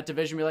looking at in that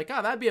division? Be like,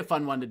 oh, that'd be a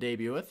fun one to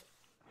debut with.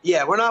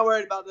 Yeah, we're not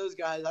worried about those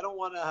guys. I don't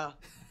want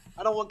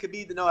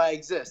Khabib to know I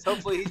exist.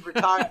 Hopefully he's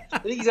retired. I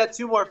think he's had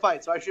 2 more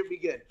fights, so I should be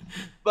good.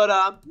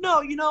 But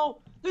no,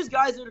 there's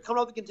guys that are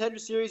coming off the Contender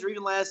Series or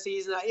even last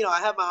season. I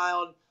have my eye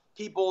on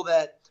people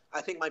that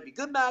I think might be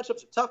good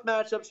matchups or tough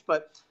matchups.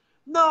 But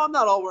no, I'm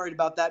not all worried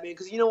about that, man.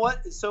 Because you know what?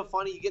 It's so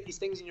funny. You get these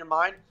things in your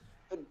mind,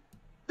 and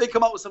they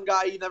come up with some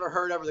guy you never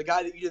heard of or the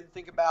guy that you didn't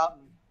think about.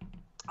 And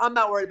I'm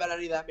not worried about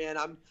any of that, man.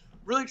 I'm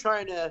really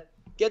trying to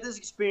get this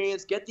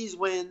experience, get these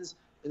wins,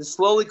 and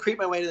slowly creep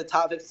my way to the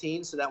top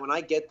 15 so that when I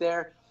get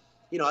there,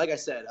 like I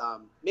said,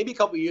 maybe a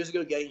couple years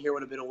ago, getting here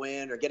would have been a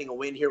win, or getting a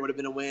win here would have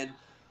been a win.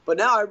 But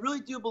now I really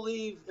do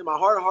believe in my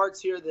heart of hearts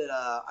here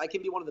that I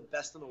can be one of the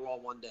best in the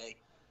world one day.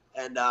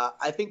 And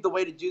I think the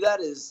way to do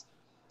that is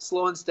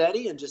slow and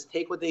steady and just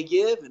take what they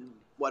give and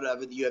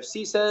whatever the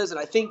UFC says. And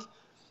I think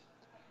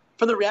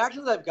from the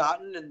reactions I've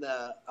gotten and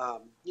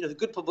the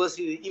good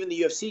publicity that even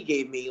the UFC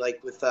gave me,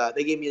 like with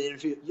they gave me an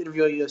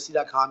interview on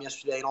UFC.com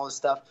yesterday and all this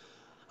stuff,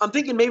 I'm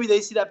thinking maybe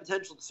they see that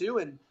potential too.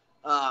 And,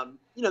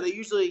 they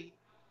usually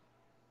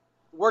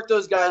work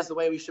those guys the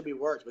way we should be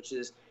worked, which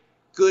is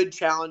good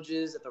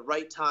challenges at the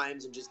right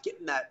times and just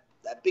getting that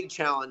big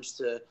challenge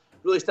to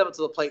really step up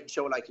to the plate and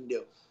show what I can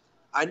do.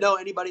 I know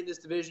anybody in this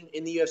division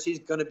in the UFC is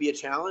going to be a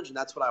challenge, and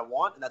that's what I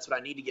want, and that's what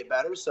I need to get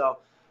better. So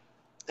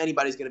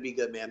anybody's going to be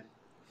good, man.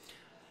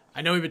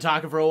 I know we've been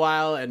talking for a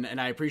while,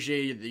 and I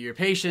appreciate your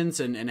patience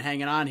and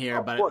hanging on here.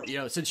 Oh,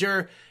 but since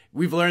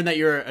we've learned that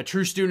you're a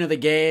true student of the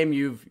game.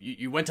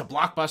 You went to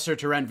Blockbuster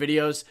to rent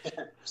videos.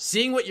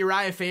 Seeing what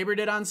Uriah Faber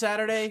did on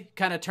Saturday,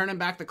 kind of turning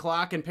back the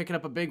clock and picking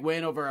up a big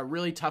win over a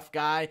really tough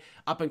guy,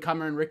 up and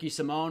coming Ricky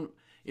Simone.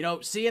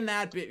 Seeing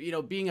that,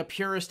 being a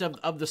purist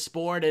of the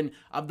sport and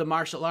of the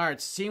martial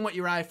arts, seeing what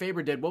Uriah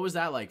Faber did, what was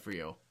that like for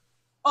you?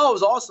 Oh, it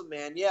was awesome,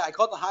 man. Yeah, I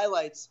caught the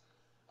highlights,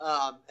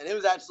 and it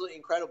was absolutely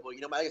incredible.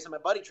 Like I said, my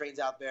buddy trains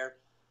out there,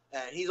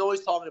 and he's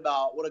always talking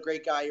about what a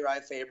great guy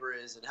Uriah Faber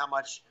is and how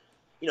much,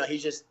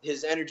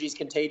 his energy is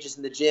contagious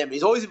in the gym.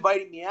 He's always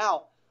inviting me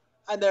out.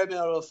 I've never been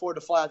able to afford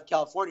to fly out to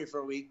California for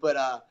a week,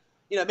 but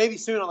maybe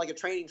soon on like a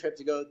training trip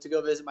to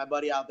go visit my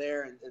buddy out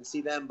there and see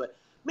them. But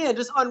man,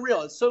 just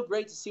unreal. It's so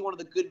great to see one of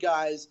the good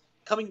guys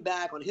coming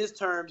back on his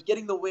terms,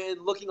 getting the win,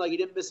 looking like he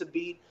didn't miss a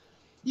beat.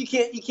 You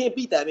can't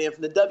beat that, man.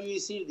 From the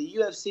WEC to the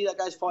UFC, that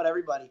guy's fought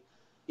everybody.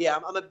 Yeah,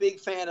 I'm a big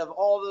fan of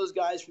all those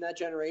guys from that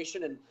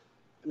generation, and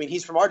I mean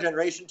he's from our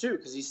generation too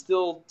because he's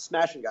still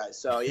smashing guys.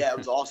 So yeah, it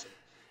was awesome.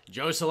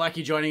 Joe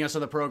Solecki joining us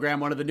on the program,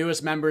 one of the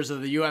newest members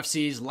of the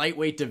UFC's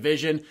lightweight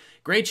division.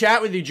 Great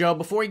chat with you, Joe.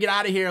 Before we get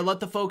out of here, let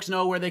the folks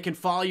know where they can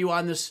follow you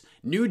on this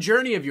new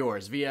journey of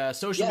yours via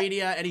social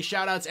media. Any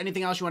shout-outs,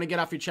 anything else you want to get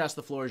off your chest,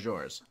 the floor is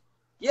yours.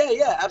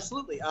 Yeah,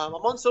 absolutely. I'm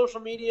on social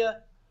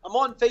media. I'm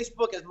on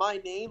Facebook as my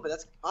name, but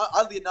that's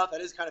oddly enough,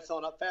 that is kind of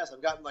filling up fast.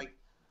 I've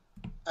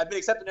been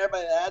accepting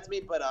everybody that adds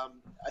me, but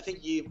I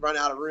think you run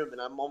out of room,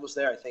 and I'm almost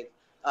there, I think.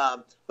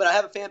 But I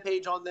have a fan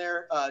page on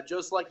there, Joe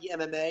Solecki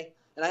MMA.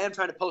 And I am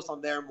trying to post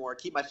on there more.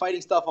 Keep my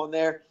fighting stuff on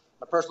there,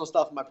 my personal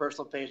stuff on my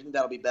personal page. I think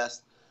that'll be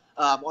best.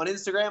 On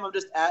Instagram, I'm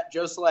just at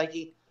Joe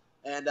Solecki.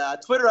 And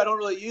Twitter, I don't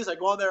really use. I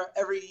go on there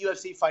every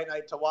UFC fight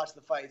night to watch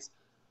the fights.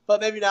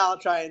 But maybe now I'll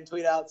try and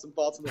tweet out some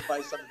thoughts on the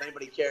fight stuff if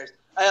anybody cares.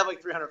 I have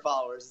like 300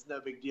 followers. It's no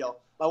big deal.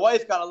 My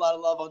wife got a lot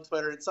of love on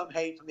Twitter and some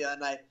hate from the other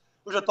night,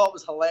 which I thought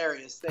was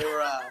hilarious. They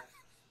were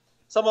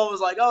someone was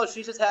like, oh,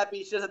 she's just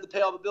happy she doesn't have to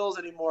pay all the bills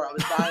anymore. I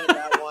was dying at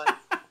that one.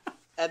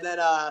 And then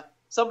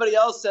somebody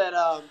else said,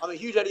 I'm a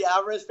huge Eddie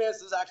Alvarez fan, so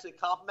this is actually a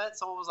compliment.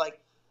 Someone was like,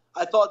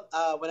 I thought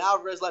when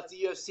Alvarez left the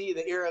UFC,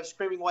 the era of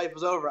screaming wife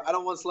was over. I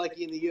don't want Solecki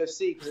in the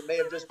UFC because it may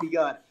have just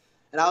begun.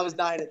 And I was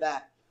dying at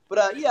that.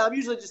 But, yeah, I'm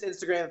usually just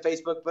Instagram and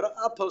Facebook, but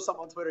I'll post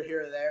something on Twitter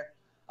here or there.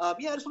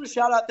 Yeah, I just want to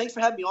shout out. Thanks for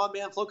having me on,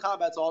 man.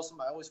 FloCombat's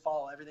awesome. I always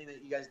follow everything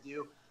that you guys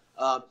do.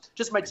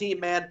 Just my team,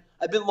 man.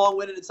 I've been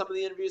long-winded in some of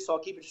the interviews, so I'll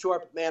keep it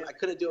short. But, man, I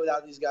couldn't do it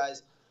without these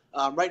guys.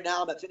 Right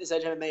now, I'm at Fitness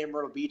Edge MMA in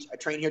Myrtle Beach. I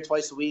train here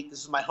twice a week.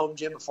 This is my home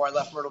gym before I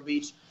left Myrtle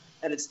Beach,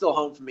 and it's still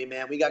home for me,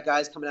 man. We got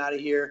guys coming out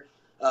of here.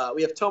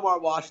 We have Tomar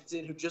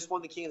Washington, who just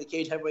won the King of the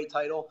Cage heavyweight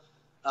title.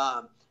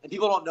 And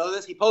people don't know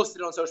this. He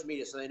posted it on social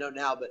media, so they know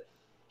now. But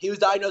he was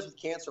diagnosed with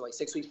cancer like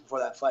 6 weeks before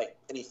that fight,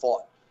 and he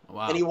fought.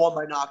 Wow. And he won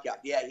by knockout.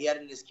 Yeah, he had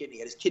it in his kidney. He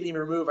had his kidney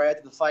removed right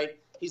after the fight.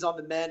 He's on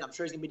the mend. I'm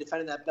sure he's going to be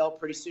defending that belt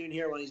pretty soon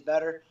here when he's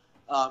better.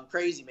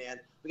 Crazy, man.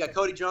 We got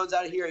Cody Jones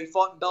out of here. He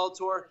fought in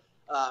Bellator.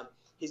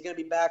 He's going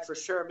to be back for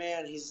sure,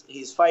 man.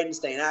 He's fighting,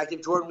 staying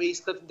active. Jordan Weeks,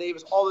 Clifton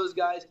Davis, all those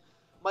guys.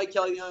 Mike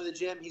Kelly, the owner of the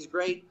gym, he's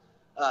great.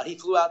 He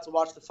flew out to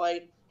watch the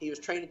fight. He was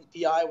trained at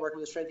the PI, working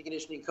with a strength and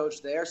conditioning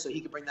coach there, so he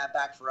could bring that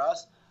back for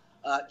us.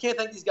 Can't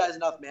thank these guys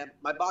enough, man.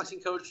 My boxing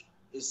coach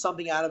is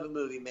something out of a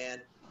movie,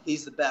 man.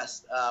 He's the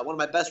best. One of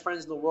my best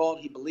friends in the world.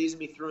 He believes in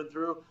me through and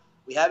through.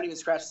 We haven't even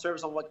scratched the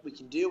surface on what we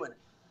can do, and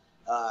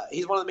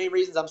he's one of the main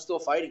reasons I'm still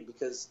fighting,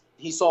 because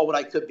he saw what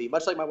I could be,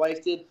 much like my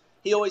wife did.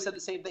 He always said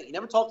the same thing. He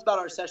never talked about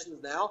our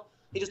sessions now.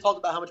 He just talked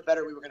about how much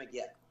better we were going to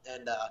get.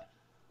 And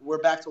we're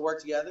back to work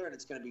together, and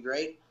it's going to be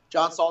great.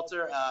 John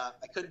Salter,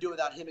 I couldn't do it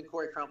without him and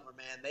Corey Crumpler,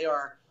 man. They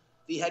are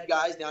the head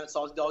guys down at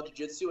Solecki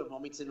Jiu-Jitsu in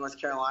Wilmington, North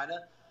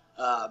Carolina.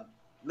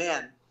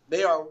 Man,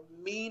 they are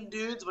mean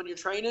dudes when you're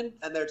training,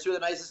 and they're two of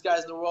the nicest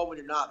guys in the world when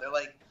you're not. They're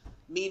like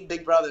mean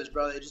big brothers,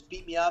 bro. They just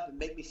beat me up and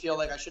make me feel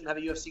like I shouldn't have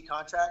a UFC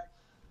contract.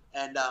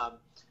 And,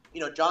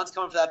 John's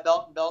coming for that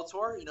belt in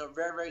Bellator,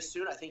 very, very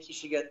soon. I think he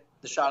should get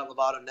the shot at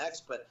Lovato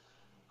next, but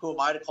who am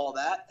I to call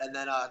that? And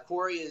then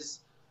Corey is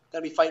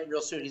going to be fighting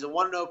real soon. He's a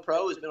 1-0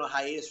 pro. He's been on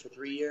hiatus for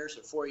 3 years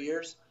or 4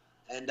 years.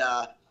 And,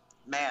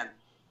 man,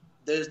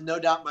 there's no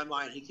doubt in my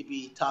mind he could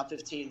be top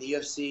 15 in the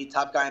UFC,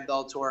 top guy in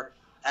Bellator,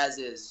 as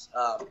is.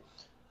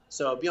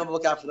 So be on the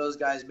lookout for those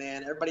guys,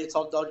 man. Everybody at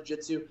Talk Dog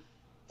Jiu-Jitsu.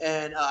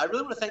 And I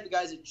really want to thank the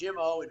guys at Jim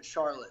O in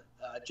Charlotte.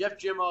 Jeff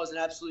Jim O is an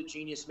absolute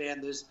genius,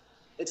 man.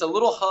 It's a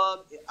little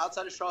hub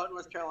outside of Charlotte,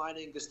 North Carolina,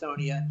 in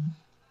Gastonia.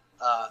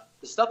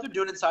 The stuff they're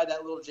doing inside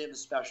that little gym is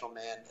special,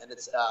 man. And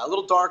it's a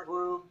little dark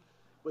room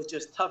with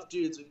just tough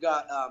dudes. We've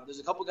got there's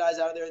a couple guys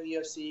out there in the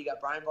UFC. You got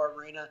Brian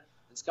Barberena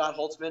and Scott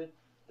Holtzman.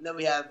 And then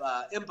we have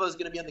Impo's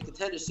going to be on the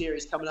Contender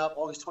Series coming up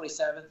August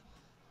 27th.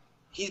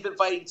 He's been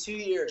fighting 2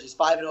 years. He's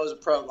 5-0 as a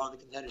pro on the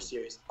Contender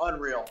Series.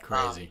 Unreal.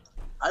 Crazy.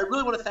 I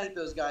really want to thank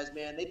those guys,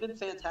 man. They've been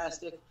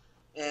fantastic.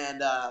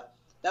 And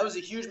that was a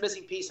huge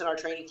missing piece in our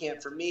training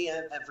camp for me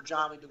and for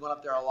John. We've been going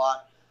up there a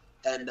lot.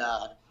 And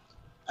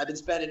I've been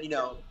spending,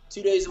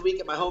 2 days a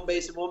week at my home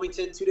base in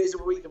Wilmington, 2 days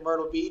a week in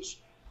Myrtle Beach,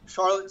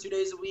 Charlotte 2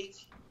 days a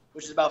week,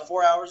 which is about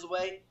 4 hours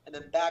away, and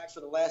then back for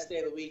the last day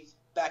of the week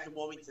back in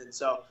Wilmington.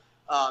 So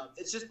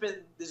it's just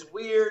been these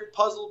weird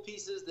puzzle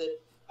pieces that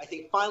I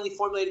think finally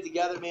formulated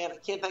together, man. I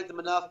can't thank them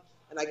enough.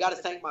 And I got to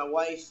thank my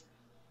wife.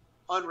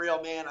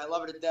 Unreal, man. I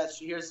love her to death.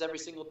 She hears us every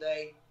single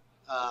day.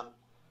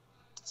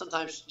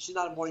 Sometimes she's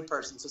not a morning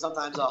person, so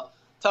sometimes I'll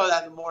tell her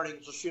that in the morning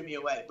and she'll shoo me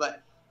away.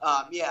 But,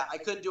 yeah, I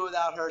couldn't do it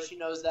without her. She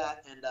knows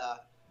that. And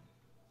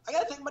I got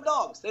to thank my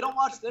dogs. They don't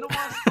watch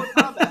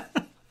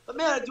FloCombat. But,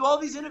 man, I do all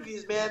these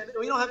interviews, man.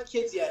 We don't have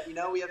kids yet,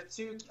 We have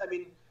two –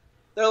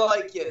 they're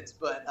like kids,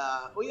 but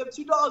we have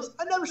 2 dogs.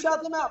 I never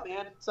shout them out,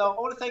 man. So I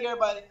want to thank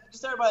everybody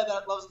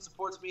that loves and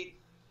supports me.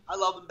 I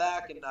love them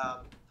back, and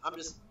I'm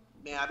just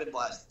 – man, I've been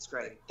blessed. It's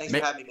great. Thanks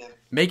for having me, man.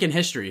 Making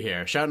history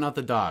here. Shouting out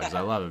the dogs. I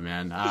love it,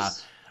 man.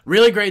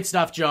 Really great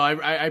stuff, Joe.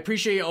 I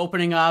appreciate you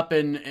opening up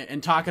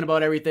and talking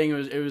about everything.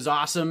 It was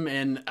awesome,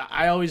 and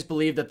I always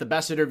believe that the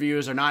best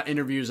interviews are not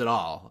interviews at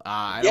all.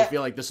 I don't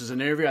feel like this is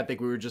an interview. I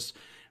think we were just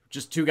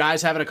 2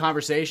 guys having a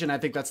conversation. I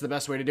think that's the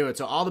best way to do it.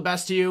 So all the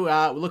best to you.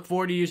 We look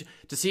forward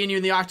to seeing you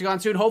in the Octagon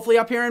soon, hopefully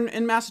up here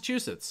in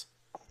Massachusetts.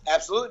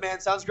 Absolutely, man.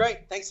 Sounds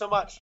great. Thanks so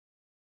much.